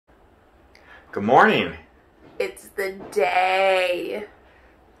Good morning. It's the day.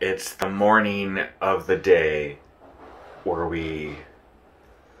 It's the morning of the day where we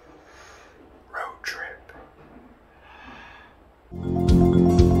road trip.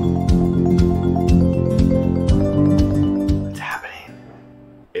 What's happening?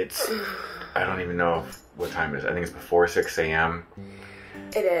 I don't even know what time it is. I think it's before 6 a.m.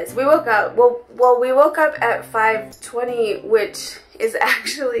 It is. We woke up, we woke up at 5:20, which is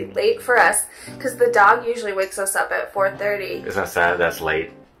actually late for us because the dog usually wakes us up at 4:30. Isn't that sad? That's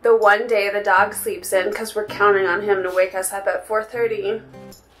late. The one day the dog sleeps in because we're counting on him to wake us up at 4:30.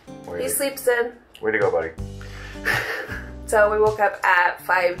 He sleeps in. Way to go, buddy. So we woke up at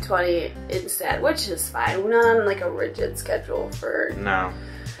 5:20 instead, which is fine. We're not on like a rigid schedule for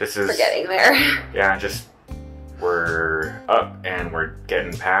getting there. Yeah, just we're up and we're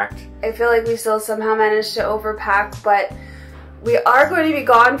getting packed. I feel like we still somehow managed to overpack, but we are going to be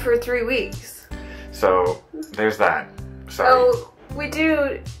gone for 3 weeks. So there's that. So we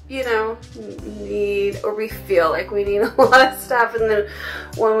do, you know, we feel like we need a lot of stuff, and then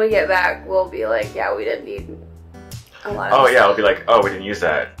when we get back, we'll be like, yeah, we didn't need a lot of stuff. Yeah, I'll be like, oh, we didn't use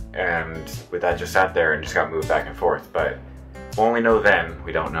that, and that just sat there and just got moved back and forth, but we'll only know then,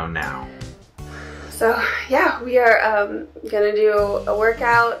 we don't know now. So yeah, we are gonna do a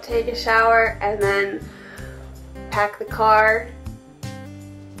workout, take a shower, and then pack the car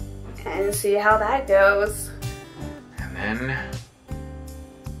and see how that goes. And then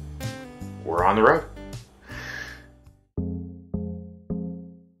we're on the road.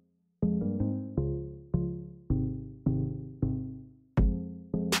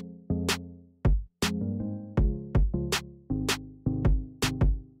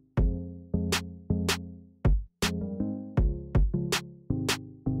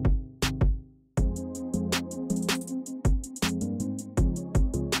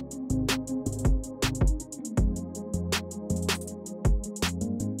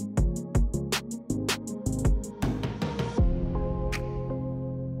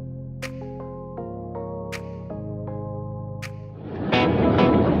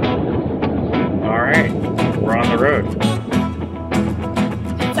 We're on the road.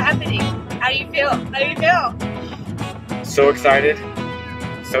 What's happening? How do you feel? How do you feel? So excited.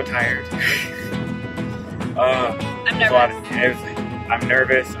 So tired. I'm nervous. I'm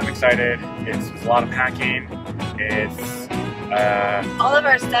nervous. I'm excited. It's a lot of packing. It's all of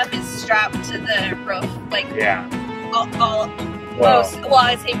our stuff is strapped to the roof. Like I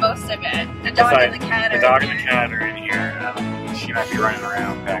say most of it. The dog and the cat are in here. She might be running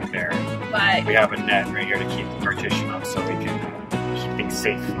around back there. But we have a net right here to keep the partition up so we can keep things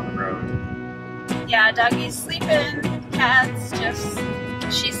safe on the road. Yeah, doggy's sleeping. Cat's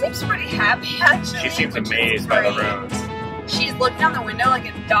she seems pretty happy actually. She seems amazed by the roads. She's looking out the window like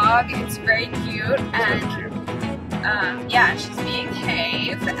a dog. It's very cute. And yeah, she's being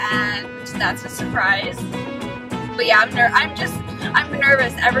cave, and that's a surprise. But yeah, I'm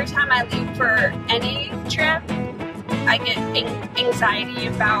nervous every time I leave for any trip. I get anxiety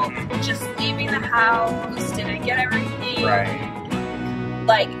about just leaving the house. Did I get everything? Right.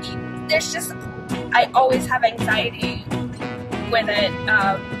 Like, I always have anxiety with it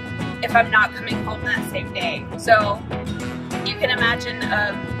if I'm not coming home that same day. So you can imagine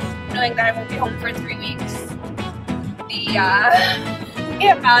knowing that I won't be home for 3 weeks. The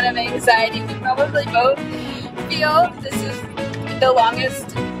amount of anxiety we probably both feel. This is the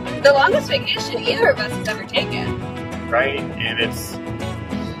longest vacation either of us has ever taken. Right, and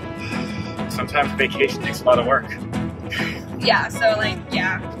sometimes vacation takes a lot of work. Yeah, so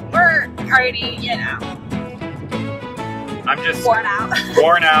we're already, I'm just worn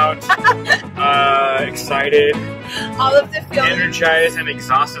out, excited, all of the feelings, energized and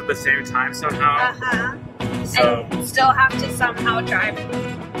exhausted at the same time somehow. So and still have to somehow drive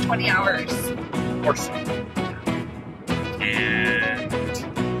 20 hours or so. And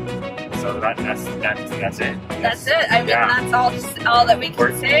so that's it. That's it. I mean, that's all that we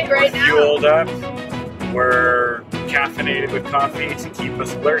can say right now. We're fueled up. We're caffeinated with coffee to keep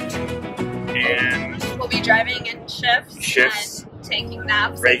us alert. And we'll be driving in shifts and taking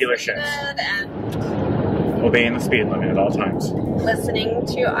naps. Regular shifts. And obeying the speed limit at all times. Listening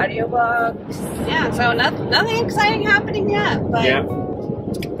to audiobooks. Yeah, so nothing exciting happening yet. But yeah,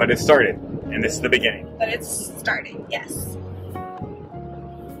 but it started. And this is the beginning. But it's starting, yes.